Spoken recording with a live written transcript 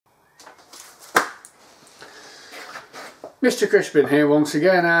Mr. Crispin here once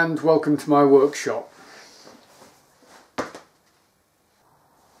again, and welcome to my workshop.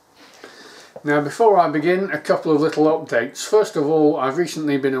 Now, before I begin, a couple of little updates. First of all, I've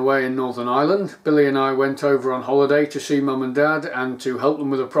recently been away in Northern Ireland. Billy and I went over on holiday to see Mum and Dad and to help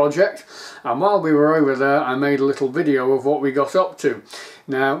them with a project, and while we were over there I made a little video of what we got up to.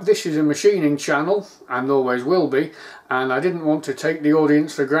 Now, this is a machining channel and always will be, and I didn't want to take the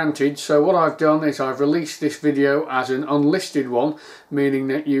audience for granted, so what I've done is I've released this video as an unlisted one, meaning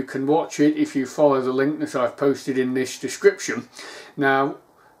that you can watch it if you follow the link that I've posted in this description. Now,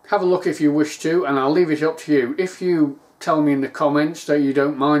 have a look if you wish to, and I'll leave it up to you. If you tell me in the comments that you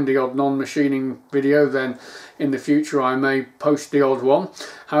don't mind the odd non-machining video, then in the future I may post the odd one.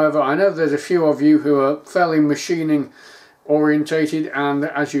 However, I know there's a few of you who are fairly machining orientated, and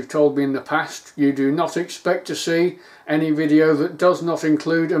as you've told me in the past, you do not expect to see any video that does not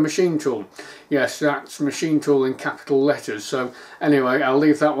include a machine tool. Yes, that's machine tool in capital letters. So anyway, I'll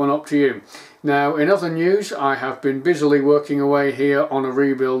leave that one up to you. Now, in other news, I have been busily working away here on a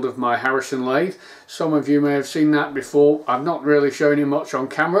rebuild of my Harrison lathe. Some of you may have seen that before. I've not really shown you much on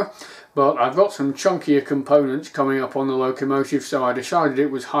camera, but I've got some chunkier components coming up on the Locomotive, so I decided it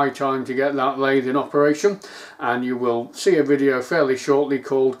was high time to get that lathe in operation, and you will see a video fairly shortly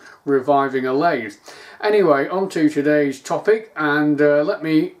called Reviving a Lathe. Anyway, on to today's topic, and let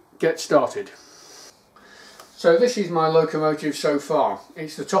me get started. So this is my Locomotive so far.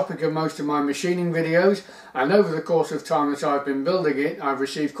 It's the topic of most of my machining videos, and over the course of time that I've been building it, I've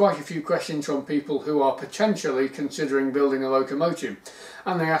received quite a few questions from people who are potentially considering building a locomotive.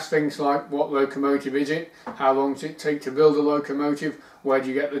 And they ask things like, what locomotive is it? How long does it take to build a locomotive? Where do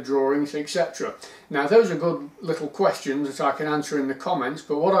you get the drawings, etc. Now, those are good little questions that I can answer in the comments,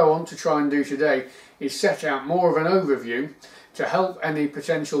 but what I want to try and do today is set out more of an overview to help any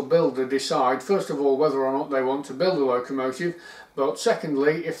potential builder decide, first of all, whether or not they want to build a locomotive, but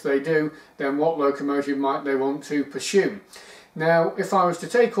secondly, if they do, then what locomotive might they want to pursue. Now, if I was to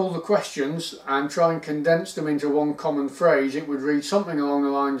take all the questions and try and condense them into one common phrase, it would read something along the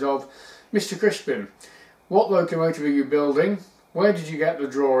lines of, Mr. Crispin, what locomotive are you building? Where did you get the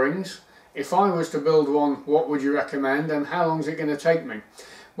drawings? If I was to build one, what would you recommend, and how long is it going to take me?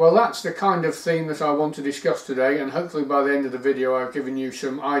 Well, that's the kind of theme that I want to discuss today, and hopefully by the end of the video I've given you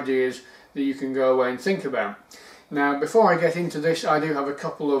some ideas that you can go away and think about. Now, before I get into this, I do have a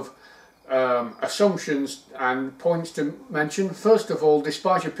couple of assumptions and points to mention. First of all,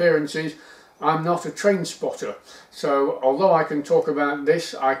 despite appearances, I'm not a train spotter, so although I can talk about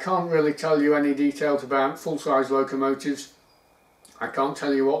this, I can't really tell you any details about full-size locomotives. I can't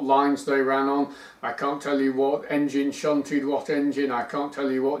tell you what lines they ran on, I can't tell you what engine shunted what engine, I can't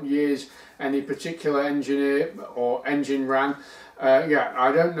tell you what years any particular engineer or engine ran. Yeah,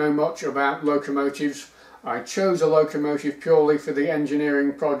 I don't know much about locomotives. I chose a locomotive purely for the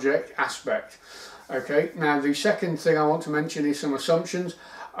engineering project aspect. Okay, now the second thing I want to mention is some assumptions.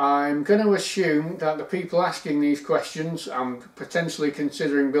 I'm going to assume that the people asking these questions and potentially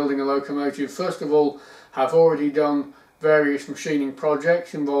considering building a locomotive, first of all, have already done various machining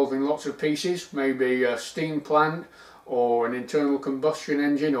projects involving lots of pieces, maybe a steam plant or an internal combustion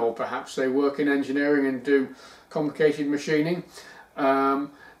engine, or perhaps they work in engineering and do complicated machining.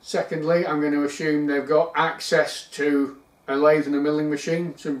 Secondly, I'm going to assume they've got access to a lathe and a milling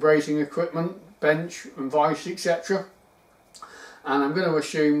machine, some brazing equipment, bench and vice, etc. And I'm going to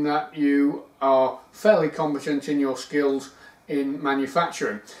assume that you are fairly competent in your skills in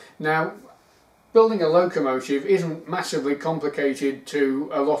manufacturing. Now, building a locomotive isn't massively complicated to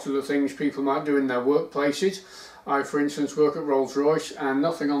a lot of the things people might do in their workplaces. I, for instance, work at Rolls-Royce, and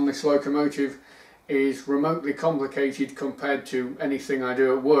nothing on this locomotive is remotely complicated compared to anything I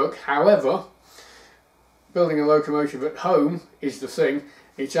do at work. However, building a locomotive at home is the thing.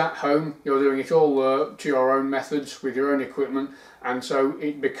 It's at home, you're doing it all to your own methods with your own equipment, and so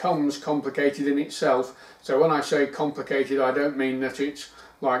it becomes complicated in itself. So when I say complicated, I don't mean that it's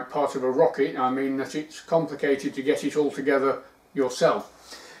like part of a rocket, I mean that it's complicated to get it all together yourself.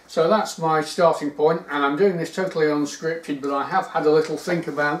 So that's my starting point, and I'm doing this totally unscripted, but I have had a little think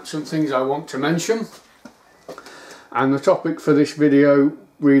about some things I want to mention. And the topic for this video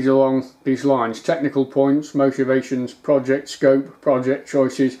reads along these lines: technical points, motivations, project scope, project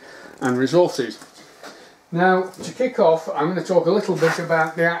choices and resources. Now, to kick off, I'm going to talk a little bit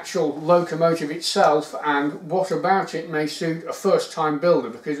about the actual locomotive itself and what about it may suit a first-time builder,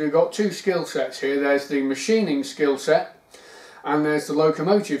 because we've got two skill sets here. There's the machining skill set and there's the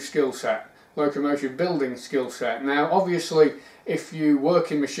locomotive skill set, locomotive building skill set. Now, obviously, if you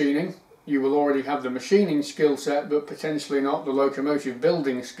work in machining, you will already have the machining skill set, but potentially not the locomotive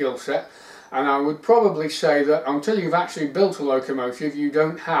building skill set. And I would probably say that until you've actually built a locomotive, you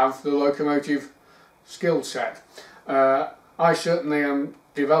don't have the locomotive skill set. I certainly am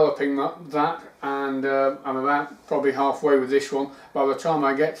developing that, and I'm about probably halfway with this one. By the time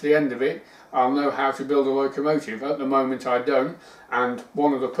I get to the end of it, I'll know how to build a locomotive. At the moment I don't, and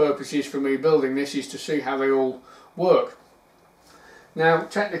one of the purposes for me building this is to see how they all work. Now,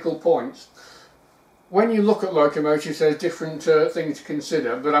 technical points. When you look at locomotives, there's different things to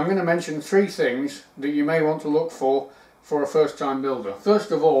consider, but I'm going to mention 3 things that you may want to look for a first-time builder.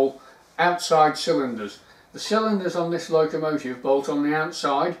 First of all, outside cylinders. The cylinders on this locomotive bolt on the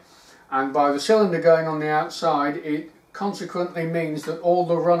outside, and by the cylinder going on the outside, it consequently means that all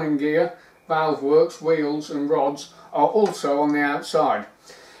the running gear, valve works, wheels and rods are also on the outside.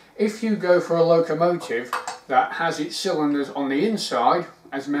 If you go for a locomotive that has its cylinders on the inside,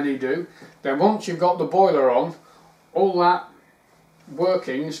 as many do, then once you've got the boiler on, all that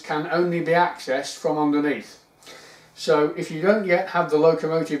workings can only be accessed from underneath. So if you don't yet have the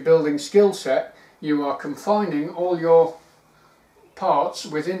locomotive building skill set, you are confining all your parts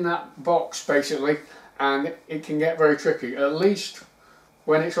within that box basically, and it can get very tricky. At least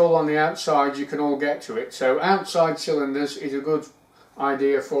when it's all on the outside you can all get to it. So outside cylinders is a good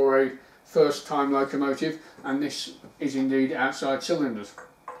idea for a first time locomotive, and this is indeed outside cylinders.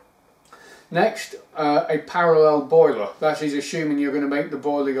 Next, a parallel boiler. That is assuming you're going to make the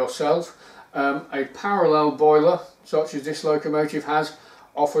boiler yourself. A parallel boiler, such as this locomotive has,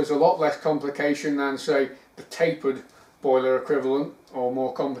 offers a lot less complication than, say, the tapered boiler equivalent or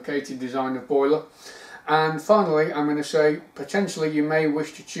more complicated design of boiler. And finally, I'm going to say potentially you may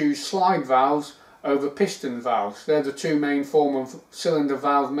wish to choose slide valves over piston valves. They're the 2 main forms of cylinder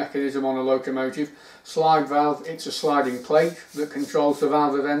valve mechanism on a locomotive. Slide valve, it's a sliding plate that controls the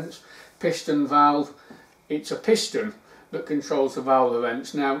valve events. Piston valve, it's a piston that controls the valve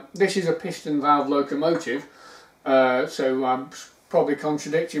events. Now, this is a piston valve locomotive, so I'm probably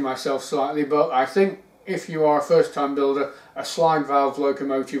contradicting myself slightly, but I think if you are a first time builder, a slide valve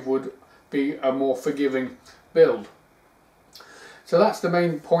locomotive would be a more forgiving build. So that's the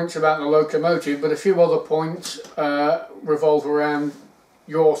main points about the locomotive, but a few other points revolve around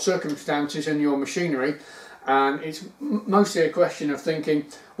your circumstances and your machinery, and it's mostly a question of thinking,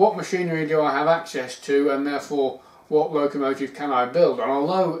 what machinery do I have access to, and therefore what locomotive can I build? And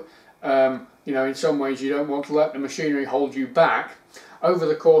although you know, in some ways you don't want to let the machinery hold you back, over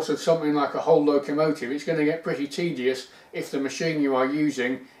the course of something like a whole locomotive it's going to get pretty tedious if the machine you are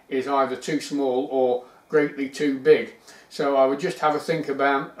using is either too small or greatly too big. So I would just have a think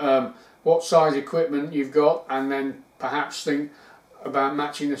about what size equipment you've got, and then perhaps think about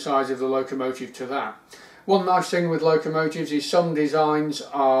matching the size of the locomotive to that. One nice thing with locomotives is some designs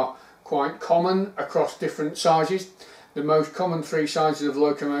are quite common across different sizes. The most common 3 sizes of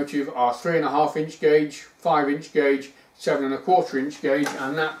locomotive are 3.5 inch gauge, 5 inch gauge, 7.25 inch gauge,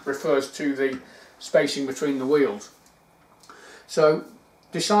 and that refers to the spacing between the wheels. So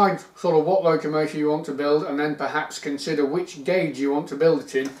decide sort of what locomotive you want to build, and then perhaps consider which gauge you want to build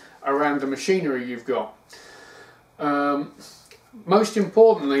it in around the machinery you've got. Most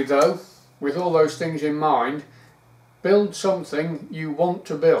importantly though, with all those things in mind, build something you want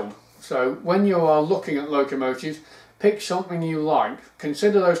to build. So when you are looking at locomotives, pick something you like.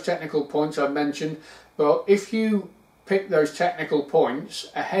 Consider those technical points I've mentioned, but if you pick those technical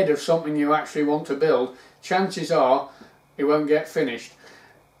points ahead of something you actually want to build, chances are it won't get finished.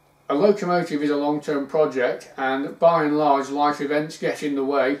 A locomotive is a long-term project, and by and large life events get in the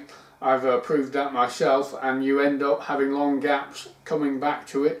way. I've proved that myself, and you end up having long gaps coming back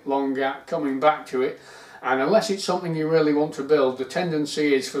to it, long gap coming back to it, and unless it's something you really want to build, the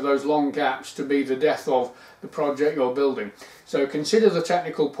tendency is for those long gaps to be the death of the project you're building. So consider the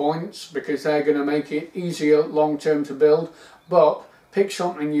technical points, because they're going to make it easier long term to build, but pick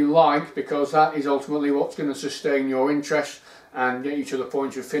something you like, because that is ultimately what's going to sustain your interest and get you to the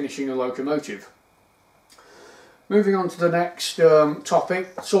point of finishing a locomotive. Moving on to the next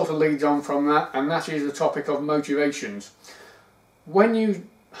topic, sort of leads on from that, and that is the topic of motivations. When you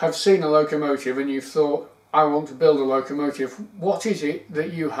have seen a locomotive and you've thought, I want to build a locomotive, what is it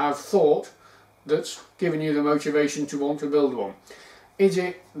that you have thought that's given you the motivation to want to build one? Is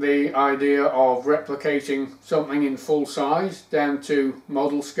it the idea of replicating something in full size down to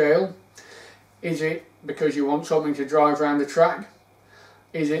model scale? Is it because you want something to drive around the track?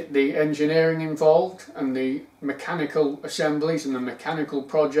 Is it the engineering involved and the mechanical assemblies and the mechanical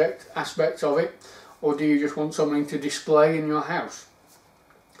project aspects of it? Or do you just want something to display in your house?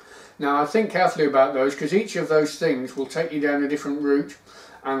 Now, I think carefully about those, because each of those things will take you down a different route,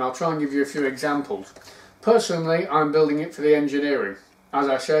 and I'll try and give you a few examples. Personally, I'm building it for the engineering. As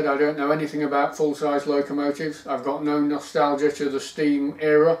I said, I don't know anything about full-size locomotives. I've got no nostalgia to the steam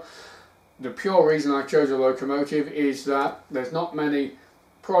era. The pure reason I chose a locomotive is that there's not many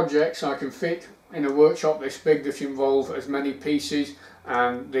projects I can fit in a workshop this big that involve as many pieces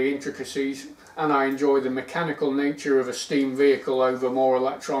and the intricacies, and I enjoy the mechanical nature of a steam vehicle over more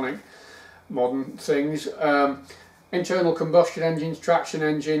electronic modern things. Internal combustion engines, traction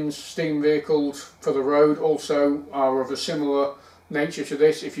engines, steam vehicles for the road also are of a similar nature to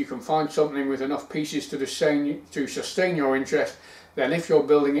this. If you can find something with enough pieces to sustain your interest, then if you're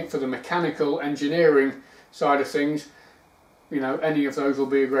building it for the mechanical engineering side of things, you know, any of those will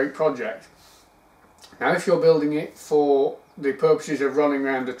be a great project. Now, if you're building it for the purposes of running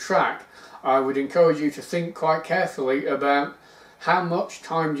around a track, I would encourage you to think quite carefully about how much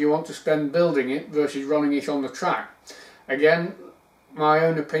time do you want to spend building it versus running it on the track. Again, my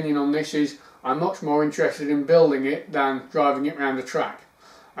own opinion on this is I'm much more interested in building it than driving it around the track.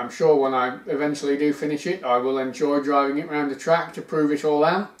 I'm sure when I eventually do finish it, I will enjoy driving it around the track to prove it all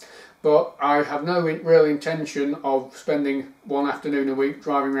out, but I have no real intention of spending one afternoon a week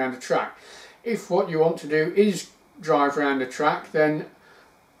driving around the track. If what you want to do is drive around a track, then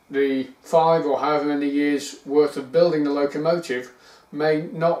the 5 or however many years worth of building the locomotive may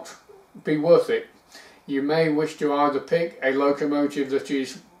not be worth it. You may wish to either pick a locomotive that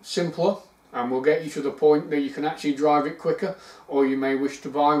is simpler and will get you to the point that you can actually drive it quicker, or you may wish to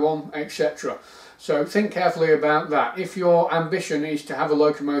buy one, etc. So think carefully about that. If your ambition is to have a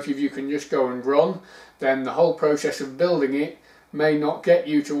locomotive you can just go and run, then the whole process of building it may not get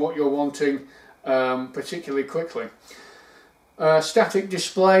you to what you're wanting particularly quickly. Static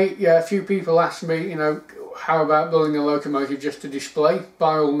display, yeah, a few people ask me, you know, how about building a locomotive just to display?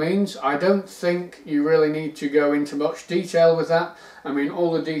 By all means. I don't think you really need to go into much detail with that. I mean,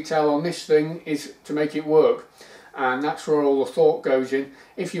 all the detail on this thing is to make it work, and that's where all the thought goes in.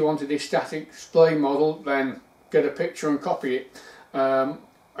 If you wanted a static display model, then get a picture and copy it. A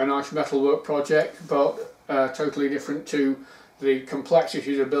nice metalwork project, but totally different to the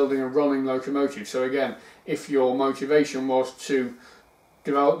complexities of building a running locomotive. So again, if your motivation was to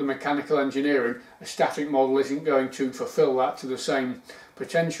develop the mechanical engineering, a static model isn't going to fulfill that to the same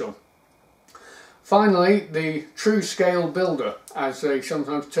potential. Finally, the true scale builder, as they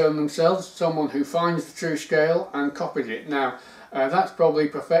sometimes term themselves, someone who finds the true scale and copies it. Now, that's probably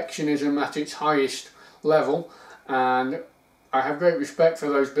perfectionism at its highest level, and I have great respect for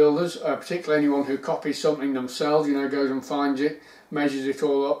those builders, particularly anyone who copies something themselves, you know, goes and finds it, measures it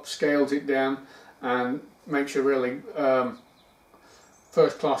all up, scales it down, and makes a really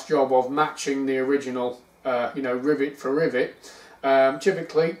first-class job of matching the original, you know, rivet for rivet.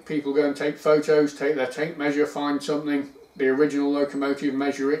 Typically, people go and take photos, take their tape measure, find something, the original locomotive,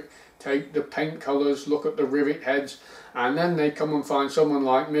 measure it, take the paint colours, look at the rivet heads, and then they come and find someone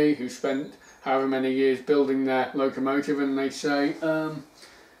like me who spent however many years building their locomotive, and they say,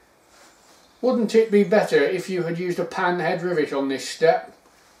 wouldn't it be better if you had used a pan head rivet on this step?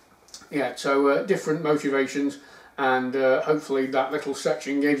 Yeah, so different motivations, and hopefully that little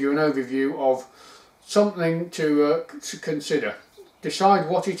section gave you an overview of something to consider. Decide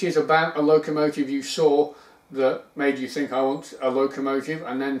what it is about a locomotive you saw that made you think I want a locomotive,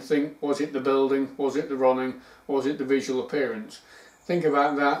 and then think, was it the building, was it the running, was it the visual appearance? Think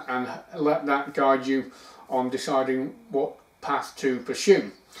about that and let that guide you on deciding what path to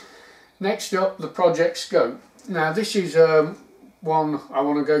pursue. Next up, the project scope. Now this is one I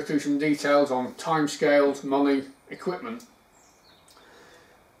want to go through some details on: timescales, money, equipment.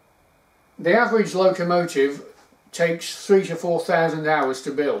 The average locomotive takes 3,000 to 4,000 hours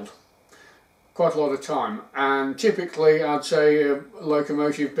to build. Quite a lot of time, and typically I'd say a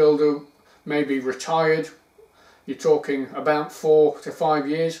locomotive builder may be retired. You're talking about 4 to 5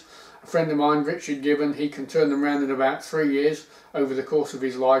 years. A friend of mine, Richard Gibbon, he can turn them around in about 3 years. Over the course of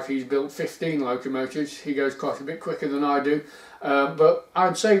his life he's built 15 locomotives. He goes quite a bit quicker than I do, but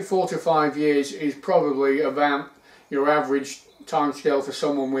I'd say 4 to 5 years is probably about your average timescale for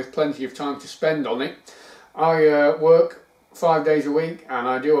someone with plenty of time to spend on it. I work 5 days a week and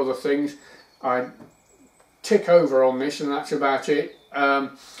I do other things. I tick over on this, and that's about it.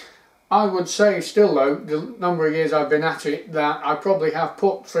 I would say still though, the number of years I've been at it, that I probably have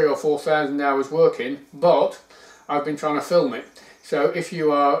put 3,000 or 4,000 hours work in, but I've been trying to film it. So if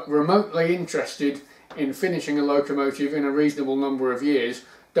you are remotely interested in finishing a locomotive in a reasonable number of years,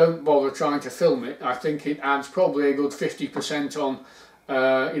 don't bother trying to film it. I think it adds probably a good 50% on,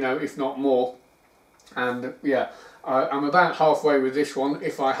 you know, if not more. And yeah, I'm about halfway with this one.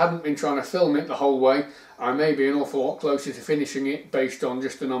 If I hadn't been trying to film it the whole way, I may be an awful lot closer to finishing it based on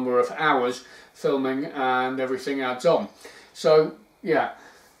just the number of hours filming and everything adds on. So yeah,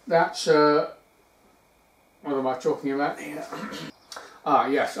 that's what am I talking about here?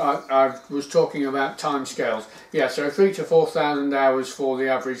 Yes, I was talking about timescales. Yeah, so 3,000 to 4,000 hours for the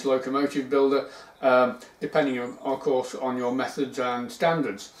average locomotive builder, depending of course on your methods and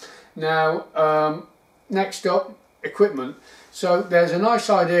standards. Now, next up, equipment. So there's a nice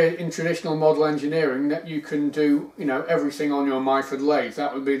idea in traditional model engineering that you can do, everything on your Myford lathe.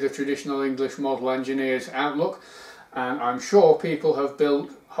 That would be the traditional English model engineer's outlook. And I'm sure people have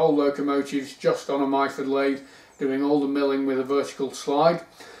built whole locomotives just on a Myford lathe, doing all the milling with a vertical slide.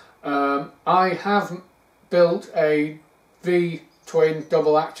 I have built a V-twin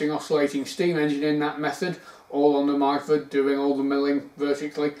double acting oscillating steam engine in that method, all on the Myford, doing all the milling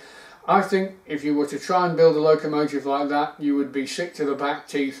vertically. I think if you were to try and build a locomotive like that, you would be sick to the back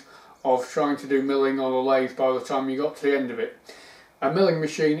teeth of trying to do milling on a lathe by the time you got to the end of it. A milling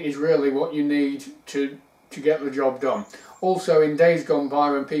machine is really what you need to get the job done. Also, in days gone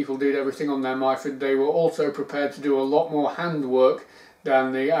by when people did everything on their Myford, they were also prepared to do a lot more handwork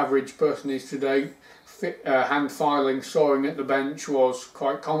than the average person is today. Hand filing, sawing at the bench was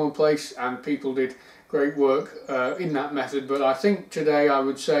quite commonplace, and people did great work in that method. But I think today I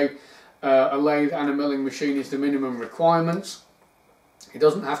would say a lathe and a milling machine is the minimum requirements. It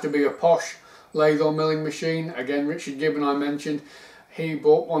doesn't have to be a posh lathe or milling machine. Again, Richard Gibbon I mentioned, he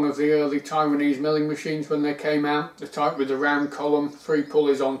bought one of the early Taiwanese milling machines when they came out, the type with the round column, 3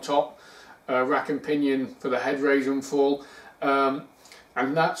 pulleys on top, rack and pinion for the head raise and fall,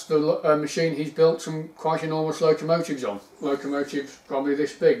 and that's the machine he's built some quite enormous locomotives on. Locomotives probably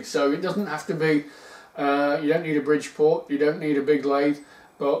this big, so it doesn't have to be, you don't need a Bridgeport, you don't need a big lathe,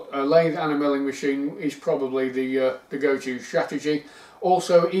 but a lathe and a milling machine is probably the go-to strategy.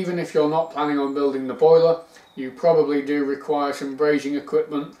 Also, even if you're not planning on building the boiler, you probably do require some brazing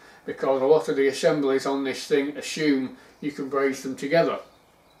equipment, because a lot of the assemblies on this thing assume you can braze them together.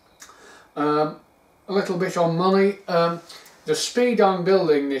 A little bit on money. The speed I'm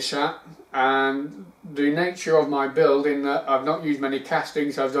building this at and the nature of my build, in that I've not used many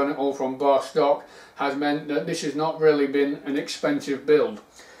castings, I've done it all from bar stock, has meant that this has not really been an expensive build.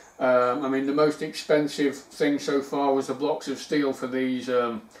 I mean, the most expensive thing so far was the blocks of steel for these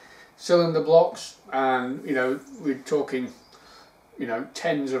cylinder blocks, and we're talking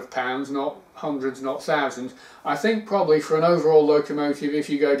tens of pounds, not hundreds, not thousands. I think probably for an overall locomotive, if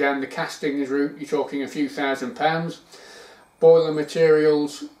you go down the castings route, you're talking a few £1,000s. Boiler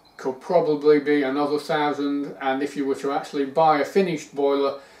materials could probably be another 1,000, and if you were to actually buy a finished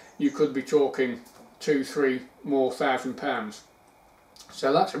boiler, you could be talking 2-3 more £1,000.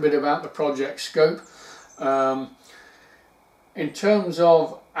 So that's a bit about the project scope. In terms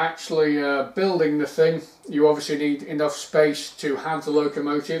of actually building the thing, you obviously need enough space to have the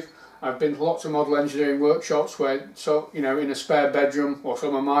locomotive. I've been to lots of model engineering workshops where, in a spare bedroom, or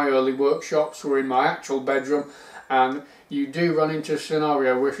some of my early workshops were in my actual bedroom, and you do run into a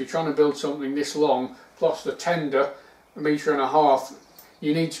scenario where if you're trying to build something this long, plus the tender, 1.5 meters,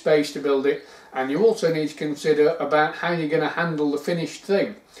 you need space to build it, and you also need to consider about how you're going to handle the finished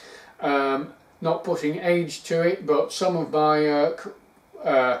thing. Not putting age to it, but some of my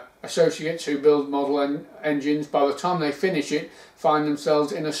associates who build model engines, by the time they finish it, find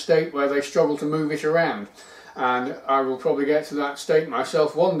themselves in a state where they struggle to move it around. And I will probably get to that state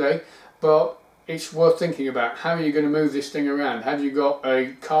myself one day, but it's worth thinking about. How are you going to move this thing around? Have you got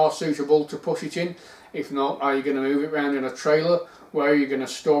a car suitable to put it in? If not, are you going to move it around in a trailer? Where are you going to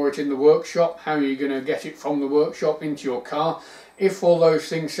store it in the workshop? How are you going to get it from the workshop into your car? If all those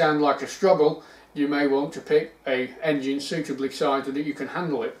things sound like a struggle, you may want to pick an engine suitably sized so that you can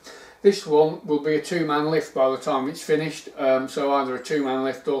handle it. This one will be a 2-man lift by the time it's finished, so either a 2-man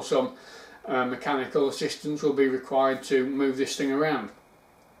lift or some mechanical assistance will be required to move this thing around.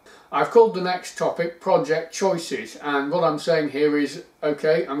 I've called the next topic project choices, and what I'm saying here is,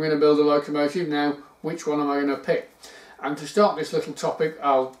 okay, I'm going to build a locomotive, now which one am I going to pick? And to start this little topic,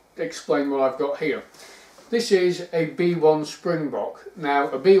 I'll explain what I've got here. This is a B1 Springbok. Now,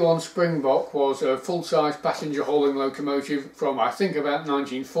 a B1 Springbok was a full-size passenger hauling locomotive from, I think, about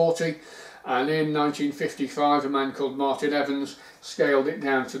 1940, and in 1955 a man called Martin Evans scaled it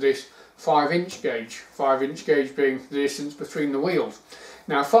down to this 5-inch gauge, 5-inch gauge being the distance between the wheels.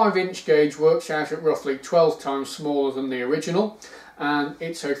 Now, 5-inch gauge works out at roughly 12 times smaller than the original, and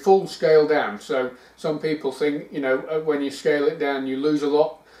it's a full scale down. So some people think, when you scale it down you lose a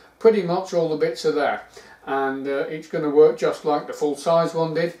lot. Pretty much all the bits are there. and it's going to work just like the full size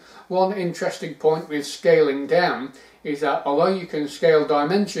one did. One interesting point with scaling down is that although you can scale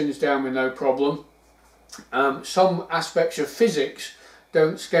dimensions down with no problem, some aspects of physics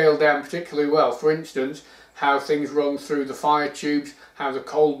don't scale down particularly well. For instance, how things run through the fire tubes, how the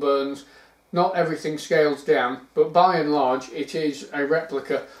coal burns. Not everything scales down, but by and large it is a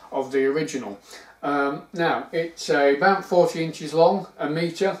replica of the original. Now, it's about 40 inches long, a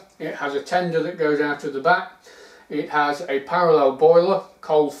metre. It has a tender that goes out of the back. It has a parallel boiler,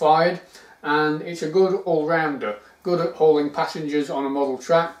 coal-fired, and it's a good all-rounder. Good at hauling passengers on a model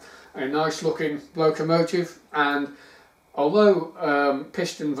track. A nice looking locomotive, and although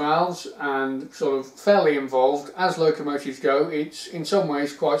piston valves and sort of fairly involved as locomotives go, it's in some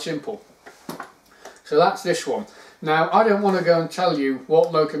ways quite simple. So that's this one. Now, I don't want to go and tell you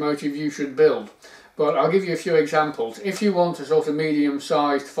what locomotive you should build, but I'll give you a few examples. If you want a sort of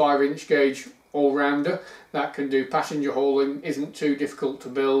medium-sized 5-inch gauge all-rounder that can do passenger hauling, isn't too difficult to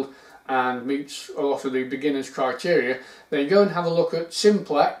build and meets a lot of the beginners' criteria, then go and have a look at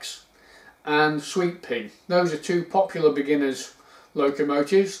Simplex and Sweet Pea. Those are two popular beginners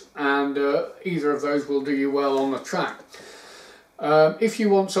locomotives, and either of those will do you well on the track. If you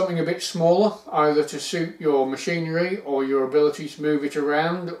want something a bit smaller, either to suit your machinery or your ability to move it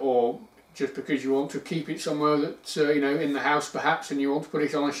around, or just because you want to keep it somewhere that's you know, in the house perhaps, and you want to put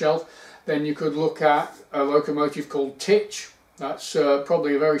it on a shelf, then you could look at a locomotive called Titch. That's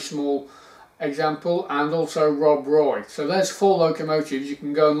probably a very small example, and also Rob Roy. So there's 4 locomotives you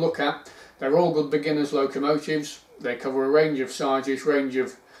can go and look at. They're all good beginners locomotives. They cover a range of sizes, range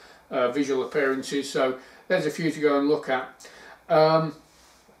of visual appearances, so there's a few to go and look at. Have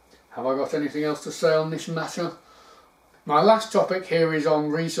I got anything else to say on this matter? My last topic here is on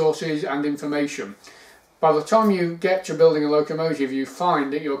resources and information. By the time you get to building a locomotive, you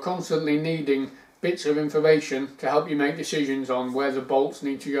find that you're constantly needing bits of information to help you make decisions on where the bolts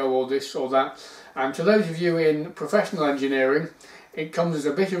need to go, or this or that. And to those of you in professional engineering, it comes as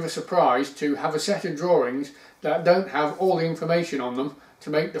a bit of a surprise to have a set of drawings that don't have all the information on them to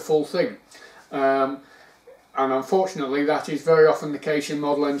make the full thing. And unfortunately that is very often the case in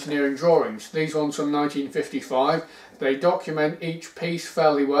model engineering drawings. These ones from 1955, they document each piece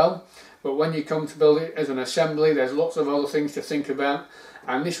fairly well, but when you come to build it as an assembly, there's lots of other things to think about.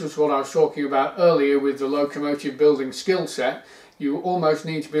 And this was what I was talking about earlier with the locomotive building skill set. You almost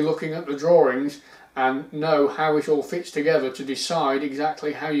need to be looking at the drawings and know how it all fits together to decide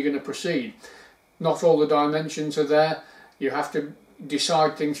exactly how you're going to proceed. Not all the dimensions are there. You have to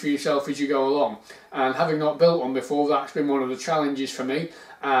decide things for yourself as you go along, and having not built one before, that's been one of the challenges for me,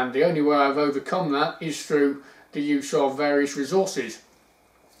 and the only way I've overcome that is through the use of various resources.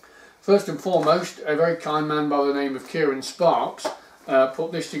 First and foremost, a very kind man by the name of Kieran Sparks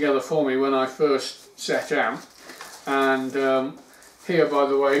put this together for me when I first set out, and here, by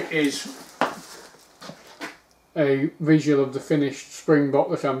the way, is a visual of the finished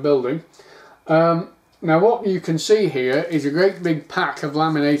springbok that I'm building. Now what you can see here is a great big pack of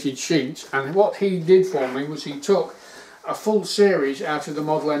laminated sheets, and what he did for me was he took a full series out of the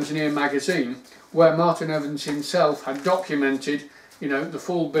Model Engineer magazine where Martin Evans himself had documented, you know, the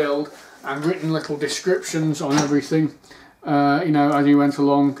full build and written little descriptions on everything, you know, as he went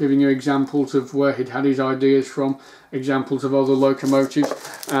along, giving you examples of where he'd had his ideas from, examples of other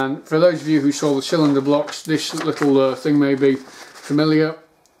locomotives. And for those of you who saw the cylinder blocks, this little thing may be familiar.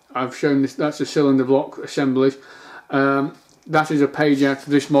 I've shown this, that's a cylinder block assemblies. That is a page out of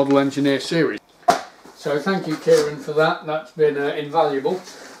this Model Engineer series. So thank you, Kieran, for that. That's been invaluable.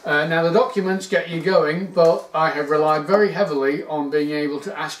 Now the documents get you going, but I have relied very heavily on being able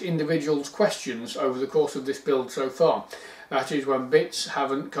to ask individuals questions over the course of this build so far. That is when bits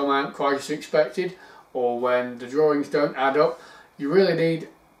haven't come out quite as expected, or when the drawings don't add up. You really need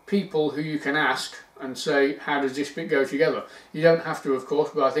people who you can ask and say, how does this bit go together? You don't have to, of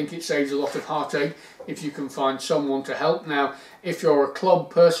course, but I think it saves a lot of heartache if you can find someone to help. Now, if you're a club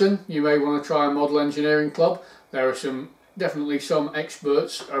person, you may want to try a model engineering club. There are definitely some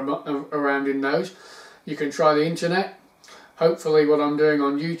experts around in those. You can try the internet. Hopefully what I'm doing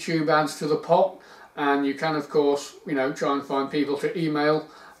on YouTube adds to the pot, and you can, of course, you know, try and find people to email,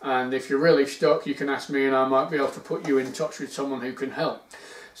 and if you're really stuck, you can ask me and I might be able to put you in touch with someone who can help.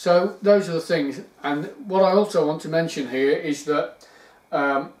 So those are the things. And what I also want to mention here is that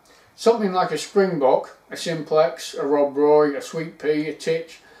something like a springbok, a simplex, a Rob Roy, a Sweet Pea, a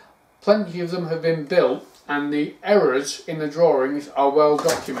Titch, plenty of them have been built and the errors in the drawings are well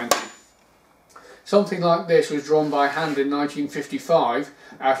documented. Something like this was drawn by hand in 1955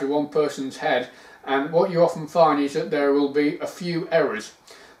 out of one person's head, and what you often find is that there will be a few errors.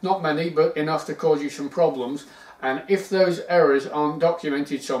 Not many, but enough to cause you some problems. And if those errors aren't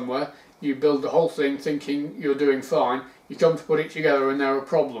documented somewhere, you build the whole thing thinking you're doing fine, you come to put it together and there are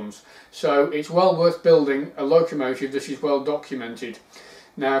problems. So it's well worth building a locomotive that is well documented.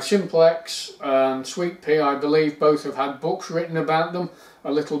 Now Simplex and Sweet Pea, I believe, both have had books written about them,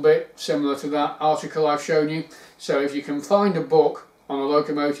 a little bit similar to that article I've shown you. So if you can find a book on a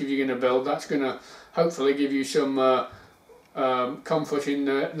locomotive you're going to build, that's going to hopefully give you some comfort in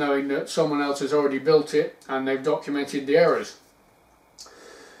knowing that someone else has already built it and they've documented the errors.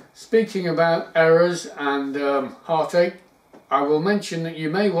 Speaking about errors and heartache, I will mention that you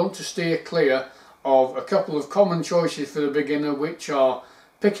may want to steer clear of a couple of common choices for the beginner, which are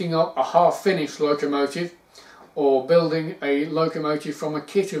picking up a half-finished locomotive or building a locomotive from a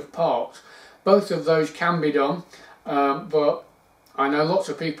kit of parts. Both of those can be done, but I know lots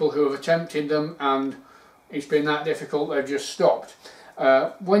of people who have attempted them and it's been that difficult they've just stopped.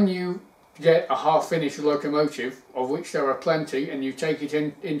 When you get a half-finished locomotive, of which there are plenty, and you take it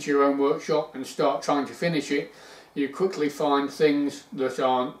into your own workshop and start trying to finish it, you quickly find things that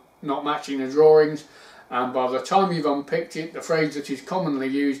are not matching the drawings, and by the time you've unpicked it, the phrase that is commonly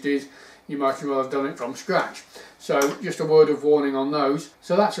used is, you might as well have done it from scratch. So just a word of warning on those.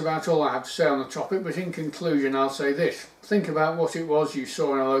 So that's about all I have to say on the topic, but in conclusion I'll say this. Think about what it was you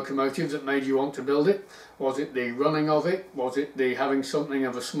saw in a locomotive that made you want to build it. Was it the running of it? Was it the having something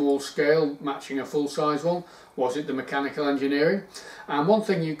of a small scale matching a full-size one? Was it the mechanical engineering? And one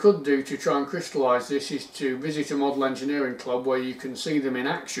thing you could do to try and crystallise this is to visit a model engineering club where you can see them in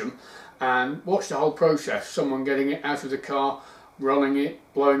action and watch the whole process. Someone getting it out of the car, running it,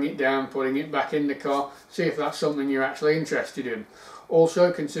 blowing it down, putting it back in the car. See if that's something you're actually interested in.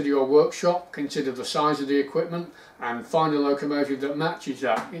 Also consider your workshop, consider the size of the equipment and find a locomotive that matches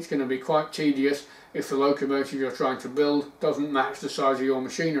that. It's going to be quite tedious if the locomotive you're trying to build doesn't match the size of your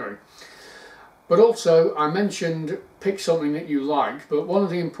machinery. But also, I mentioned pick something that you like, but one of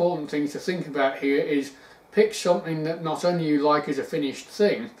the important things to think about here is pick something that not only you like as a finished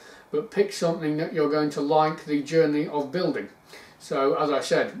thing, but pick something that you're going to like the journey of building. So as I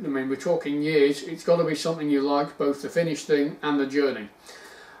said, I mean, we're talking years, it's got to be something you like, both the finished thing and the journey.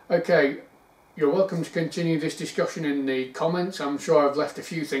 Okay, you're welcome to continue this discussion in the comments. I'm sure I've left a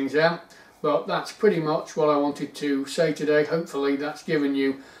few things out, but that's pretty much what I wanted to say today. Hopefully that's given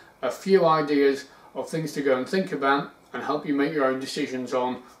you a few ideas of things to go and think about and help you make your own decisions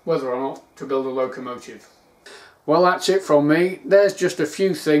on whether or not to build a locomotive. Well, that's it from me. There's just a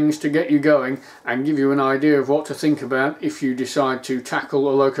few things to get you going and give you an idea of what to think about if you decide to tackle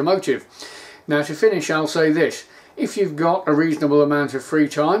a locomotive. Now to finish, I'll say this. If you've got a reasonable amount of free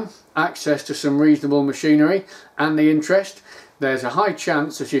time, access to some reasonable machinery and the interest, there's a high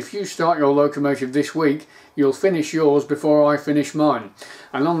chance that if you start your locomotive this week, you'll finish yours before I finish mine.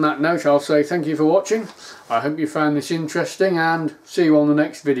 And on that note, I'll say thank you for watching. I hope you found this interesting and see you on the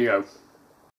next video.